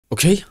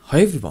Okay, hi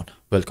everyone,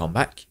 welcome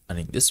back, and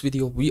in this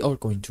video we are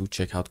going to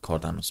check out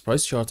Cardano's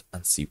price chart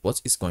and see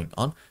what is going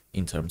on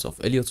in terms of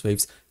Elliott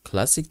Waves,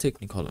 classic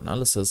technical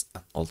analysis,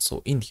 and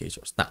also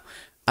indicators. Now,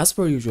 as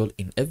per usual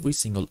in every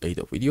single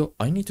ADA video,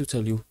 I need to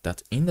tell you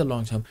that in the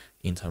long term,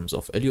 in terms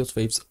of Elliott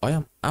Waves, I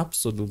am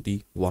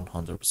absolutely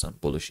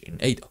 100% bullish in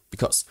ADA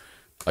because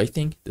I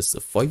think this is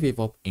a 5-wave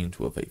up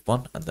into a wave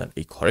 1 and then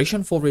a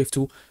correction for wave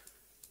 2.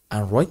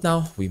 And right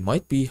now, we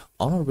might be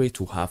on our way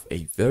to have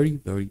a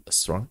very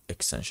strong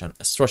extension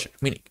structure,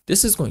 meaning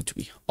this is going to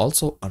be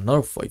also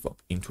another 5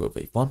 up into a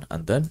wave 1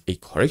 and then a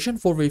correction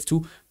for wave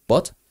 2.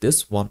 But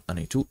this 1 and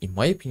a 2, in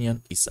my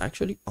opinion, is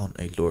actually on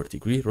a lower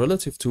degree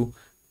relative to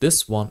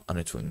this 1 and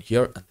a 2 in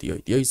here. And the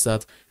idea is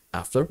that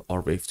after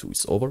our wave 2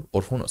 is over,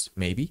 or who knows,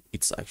 maybe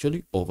it's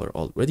actually over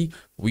already,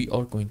 we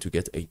are going to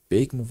get a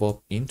big move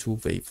up into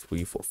wave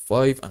 3, 4,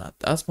 5. And at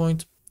that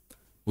point,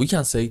 we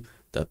can say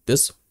that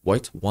this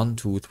white 1,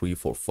 2, 3,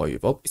 4,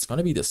 5 up is going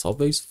to be the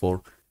subwaves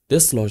for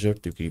this larger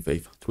degree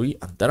wave 3,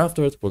 and then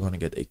after it we're going to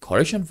get a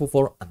correction for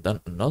 4 and then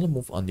another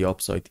move on the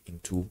upside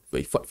into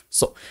wave 5.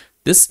 So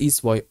this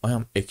is why I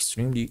am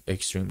extremely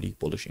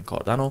bullish in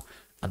Cardano.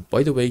 And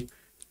by the way,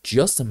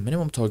 just the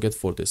minimum target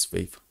for this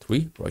wave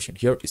 3 right in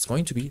here is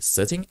going to be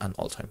setting an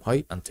all-time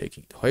high and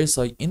taking the highest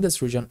high in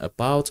this region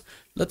about,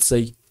 let's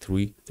say,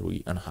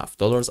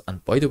 $3.5.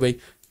 And by the way,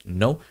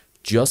 no,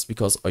 just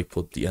because I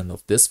put the end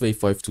of this wave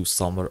 5 to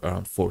somewhere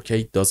around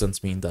 4K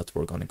doesn't mean that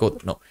we're gonna go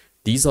there. No,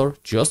 these are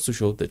just to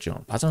show the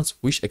general patterns,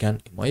 which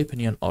again, in my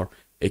opinion, are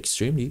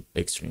extremely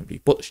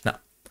bullish.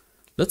 Now,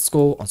 let's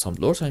go on some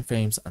lower time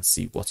frames and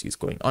see what is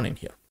going on in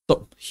here.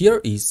 So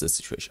here is the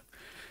situation.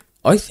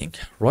 I think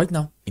right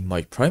now in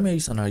my primary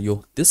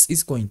scenario, this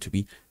is going to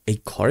be a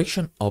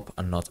correction up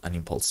and not an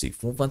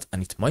impulsive movement,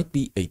 and it might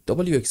be a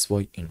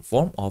WXY in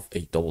form of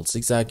a double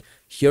zigzag.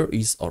 Here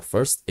is our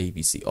first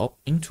ABC up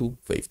into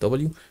wave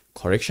W,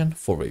 correction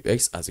for wave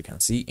X, as you can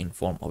see, in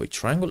form of a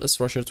triangle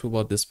structure to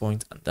about this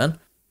point, and then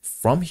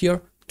from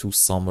here to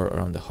somewhere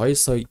around the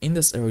highest side in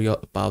this area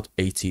about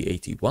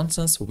 81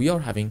 cents, we are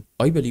having,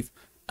 I believe,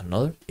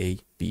 another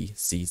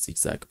ABC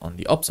zigzag on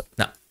the upside.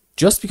 Now,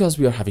 just because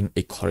we are having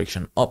a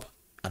correction up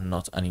and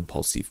not an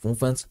impulsive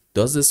movement,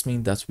 does this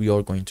mean that we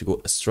are going to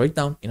go straight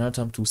down in our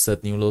attempt to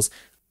set new lows?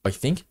 I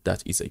think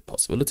that is a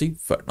possibility,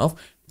 fair enough.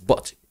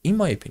 But in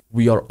my opinion,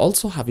 we are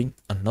also having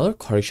another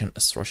correction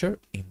structure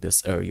in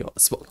this area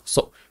as well.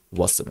 So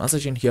what's the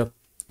message in here?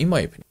 In my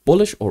opinion,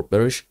 bullish or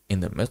bearish in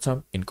the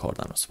midterm in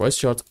Cardano's price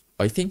chart,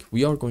 I think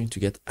we are going to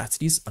get at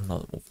least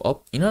another move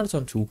up in our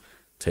attempt to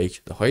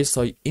take the highest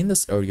high in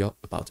this area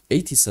about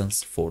 80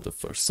 cents for the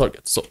first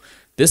target. So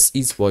this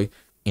is why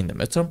in the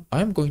midterm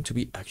I am going to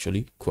be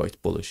actually quite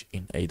bullish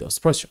in ADA's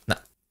price chart. Now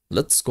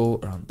let's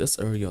go around this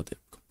area. There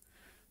we go.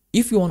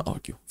 If you want to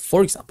argue,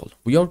 for example,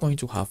 we are going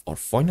to have our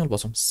final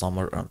bottom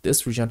somewhere around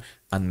this region,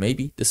 and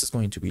maybe this is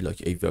going to be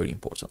like a very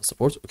important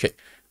support. Okay,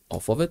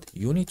 off of it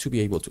you need to be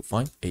able to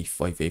find a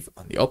 5-wave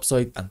on the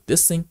upside, and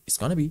this thing is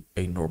going to be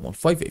a normal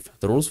 5-wave.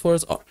 The rules for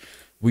it are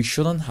we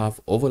shouldn't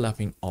have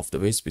overlapping of the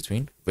waves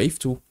between wave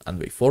 2 and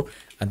wave 4,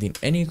 and in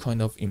any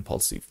kind of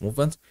impulsive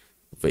movement,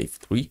 wave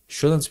 3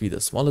 shouldn't be the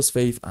smallest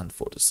wave, and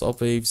for the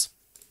subwaves,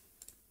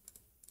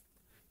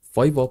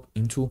 5 up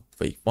into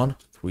wave 1,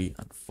 3,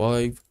 and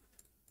 5.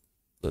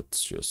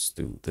 Let's just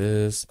do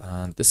this,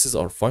 and this is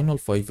our final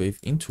 5-wave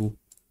into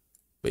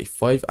wave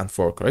 5, and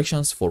for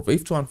corrections for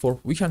wave 2 and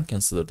 4, we can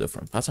consider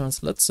different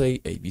patterns. Let's say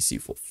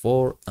ABC for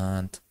 4,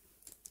 and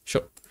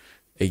sure,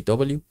 a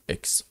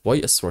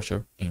WXY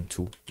structure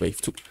into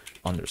wave 2.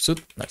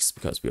 Understood? Nice,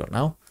 because we are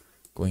now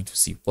going to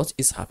see what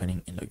is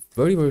happening in like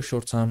very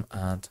short time,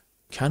 and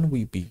can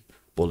we be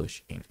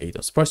bullish in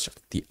ADA's price chart?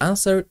 The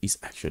answer is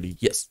actually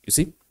yes. You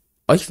see,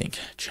 I think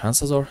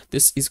chances are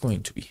this is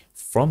going to be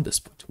from this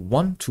point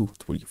 1, 2,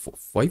 3, 4,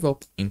 5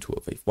 up into a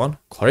wave 1,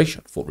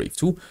 correction for wave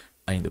 2,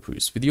 and in the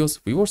previous videos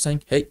we were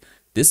saying, hey,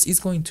 this is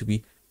going to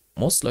be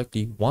most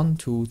likely 1,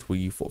 2,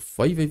 3, 4,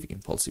 5 wave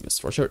impulsive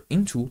structure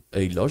into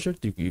a larger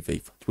degree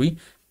wave 3.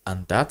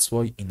 And that's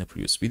why in the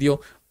previous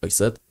video I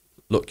said,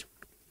 look,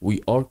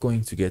 we are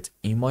going to get,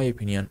 in my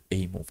opinion,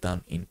 a move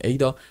down in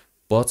ADA,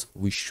 but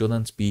we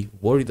shouldn't be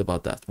worried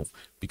about that move,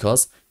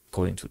 because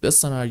according to this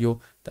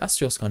scenario, that's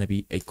just going to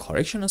be a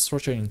correction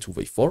structure into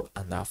wave 4,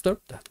 and after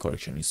that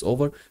correction is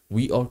over,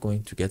 we are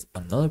going to get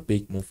another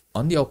big move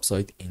on the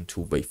upside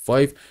into wave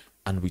 5.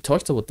 And we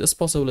talked about this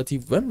possibility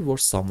when we were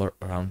somewhere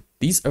around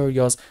these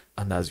areas,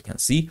 and as you can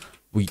see,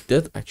 we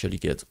did actually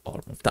get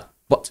our move down.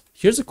 But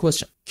here's a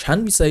question: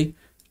 can we say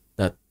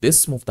that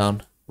this move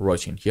down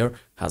right in here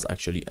has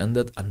actually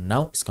ended, and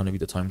now it's going to be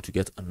the time to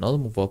get another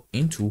move up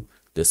into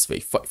this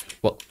wave 5?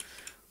 Well,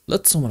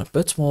 let's zoom in a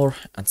bit more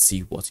and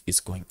see what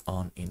is going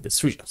on in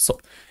this region. So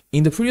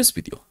in the previous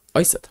video,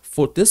 I said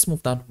for this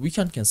move down, we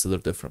can consider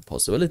different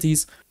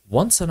possibilities.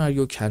 One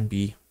scenario can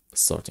be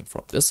starting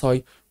from this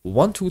high,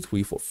 1, 2,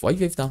 3, 4,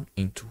 5 wave down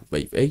into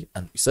wave A,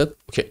 and we said,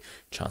 okay,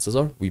 chances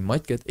are we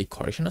might get a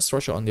correction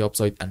structure on the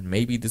upside, and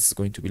maybe this is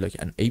going to be like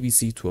an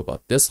ABC to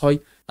about this high,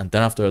 and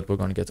then after that we're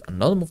going to get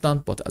another move down.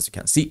 But as you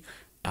can see,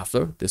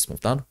 after this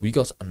move down, we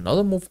got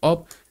another move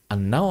up.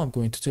 And now I'm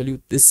going to tell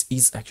you this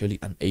is actually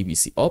an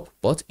ABC up,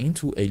 but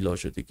into a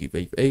larger degree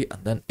wave A,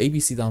 and then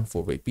ABC down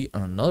for wave B,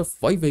 and another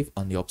 5 wave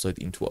on the upside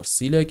into our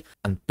C leg.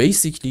 And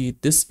basically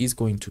this is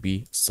going to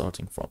be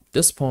starting from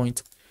this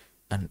point,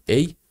 an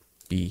A,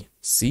 B,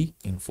 C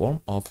in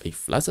form of a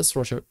flat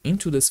structure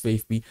into this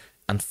wave B,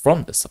 and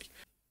from this side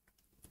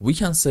we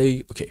can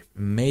say, okay,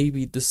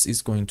 maybe this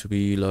is going to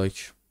be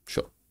like,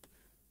 sure,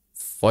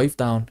 5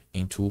 down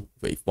into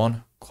wave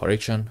 1,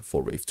 correction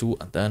for wave 2,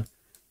 and then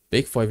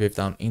big 5 wave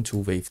down into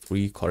wave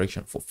 3,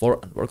 correction for 4,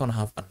 and we're gonna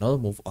have another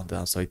move on the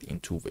downside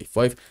into wave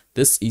 5.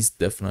 This is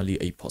definitely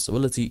a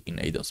possibility in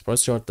ADA's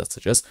price chart that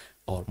suggests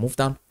our move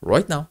down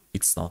right now,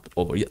 it's not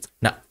over yet.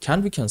 Now,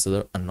 can we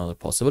consider another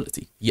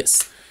possibility?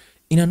 Yes.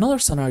 In another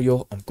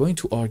scenario, I'm going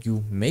to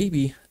argue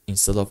maybe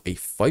instead of a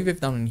 5 wave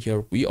down in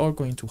here, we are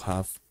going to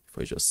have, if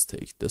I just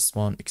take this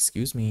one,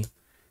 excuse me,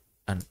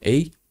 an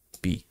A,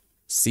 B,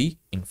 C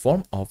in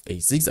form of a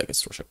zigzag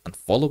structure, and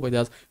followed by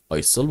that,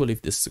 I still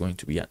believe this is going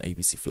to be an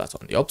ABC flat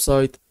on the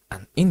upside.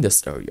 And in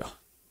this area,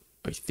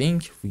 I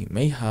think we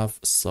may have,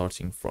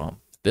 starting from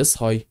this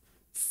high,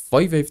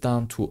 5 wave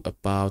down to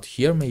about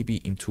here,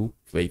 maybe into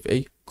wave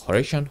A,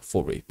 correction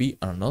for wave B,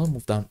 and another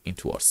move down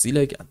into our C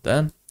leg, and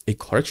then a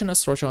correction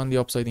structure on the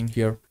upside in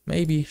here,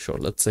 maybe, sure,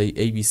 let's say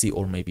ABC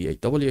or maybe a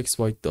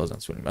WXY,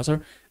 doesn't really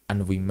matter.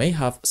 And we may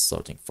have,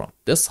 starting from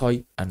this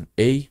high, an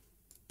A,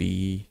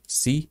 B,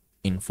 C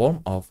in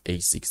form of a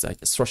zigzag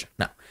structure.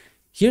 Now,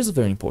 here's a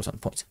very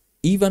important point.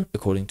 Even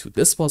according to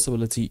this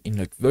possibility, in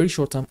like very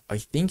short term, I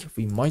think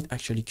we might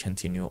actually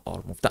continue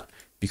our move down,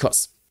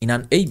 because in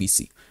an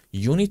ABC,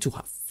 you need to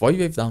have 5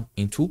 wave down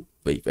into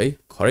wave A,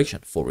 correction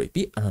for wave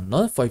B, and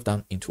another 5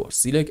 down into our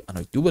C leg. And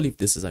I do believe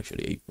this is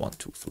actually a 1,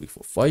 2, 3,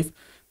 4, 5,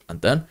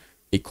 and then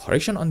a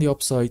correction on the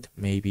upside,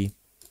 maybe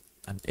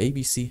an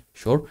ABC,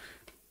 sure.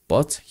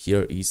 But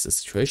here is the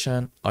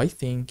situation. I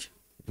think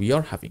we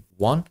are having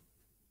 1,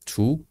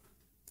 2,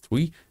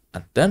 3,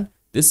 and then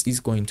this is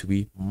going to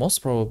be most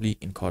probably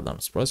in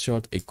Cardano's price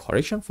chart a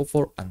correction for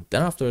 4, and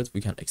then after it we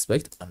can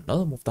expect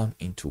another move down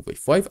into wave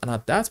 5, and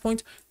at that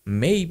point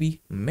maybe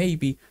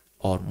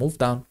our move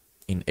down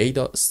in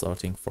ADA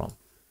starting from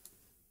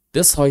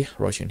this high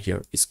right in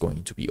here is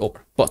going to be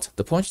over. But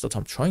the point that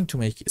I'm trying to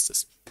make is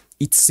this: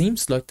 it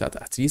seems like that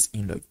at least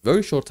in like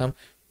very short term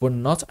we're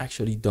not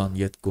actually done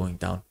yet going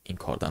down in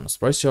Cardano's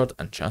price chart,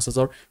 and chances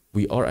are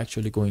we are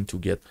actually going to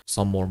get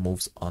some more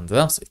moves on the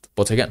downside.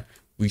 But again,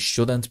 we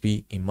shouldn't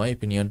be, in my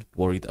opinion,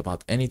 worried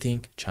about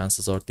anything.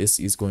 Chances are this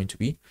is going to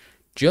be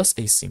just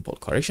a simple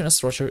correction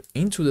structure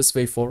into this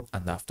wave 4,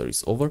 and after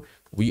it's over,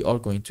 we are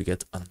going to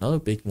get another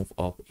big move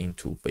up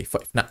into wave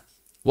 5. Now,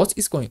 what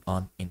is going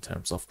on in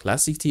terms of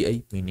classic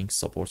TA, meaning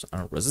support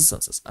and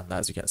resistances? And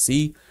as you can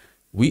see,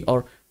 we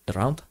are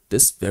around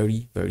this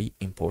very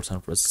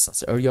important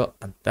resistance area,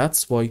 and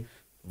that's why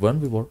when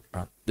we were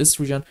around this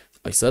region,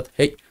 I said,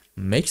 hey,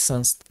 makes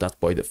sense that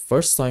by the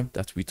first time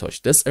that we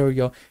touch this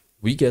area,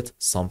 we get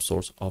some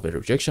sort of a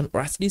rejection,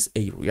 or at least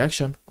a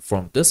reaction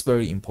from this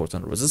very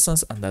important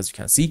resistance. And as you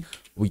can see,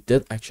 we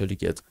did actually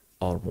get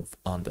our move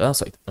on the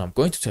downside. And I'm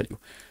going to tell you,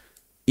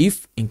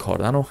 if in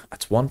Cardano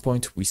at one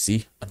point we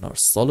see another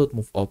solid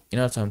move up in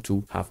our time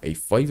to have a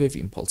 5 wave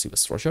impulsive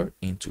structure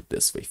into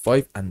this wave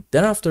 5, and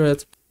then after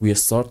it we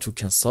start to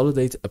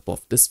consolidate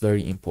above this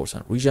very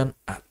important region,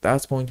 at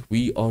that point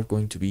we are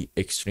going to be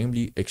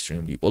extremely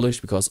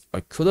bullish, because I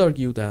could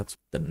argue that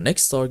the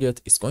next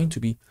target is going to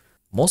be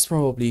most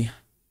probably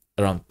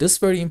around this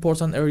very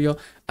important area.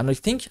 And I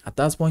think at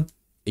that point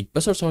a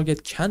better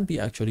target can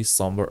be actually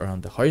somewhere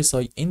around the higher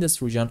side in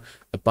this region,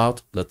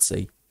 about, let's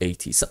say,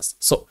 80 cents.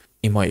 So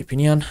in my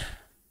opinion,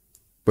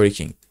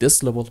 breaking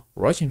this level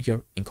right in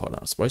here in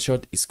Cardano's price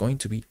chart is going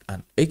to be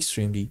an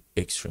extremely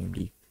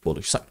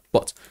bullish sign.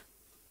 But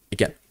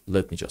again,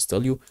 let me just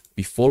tell you,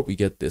 before we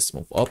get this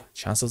move up,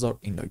 chances are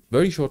in a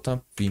very short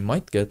time we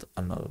might get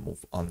another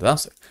move on the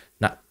downside.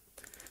 Now,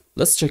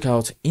 let's check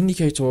out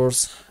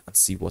indicators and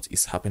see what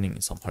is happening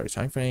in some higher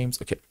time frames.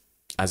 Okay,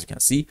 as you can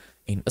see,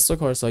 in stock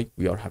RSI,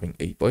 we are having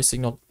a buy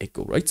signal, a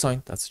go right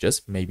sign. That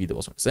suggests maybe the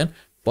bottom is in,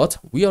 but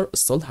we are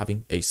still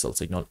having a sell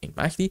signal in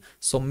MACD.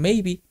 So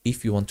maybe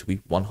if you want to be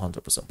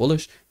 100%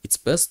 bullish, it's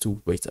best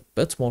to wait a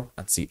bit more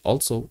and see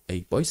also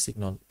a buy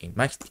signal in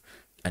MACD.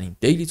 And in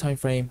daily time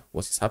frame,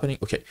 what is happening?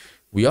 Okay,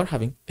 we are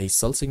having a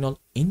sell signal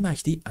in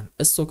MACD and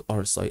stock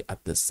RSI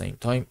at the same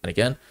time. And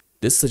again,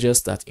 this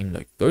suggests that in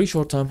like very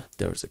short term,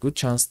 there is a good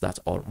chance that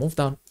our move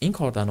down in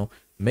Cardano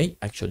may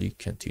actually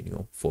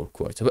continue for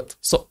quite a bit.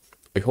 So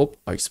I hope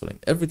I explained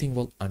everything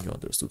well and you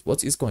understood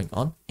what is going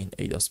on in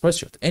ADA's price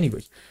chart.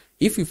 Anyway,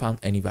 if you found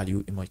any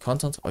value in my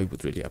content, I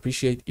would really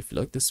appreciate if you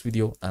like this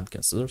video and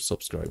consider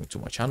subscribing to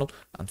my channel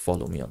and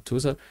follow me on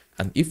Twitter.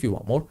 And if you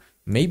want more,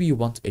 maybe you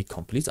want a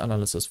complete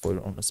analysis for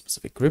your own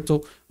specific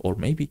crypto, or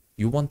maybe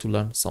you want to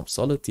learn some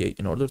solid TA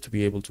in order to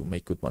be able to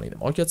make good money in the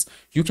markets,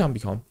 you can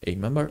become a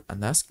member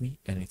and ask me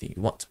anything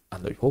you want.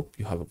 And I hope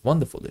you have a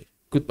wonderful day.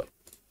 Goodbye.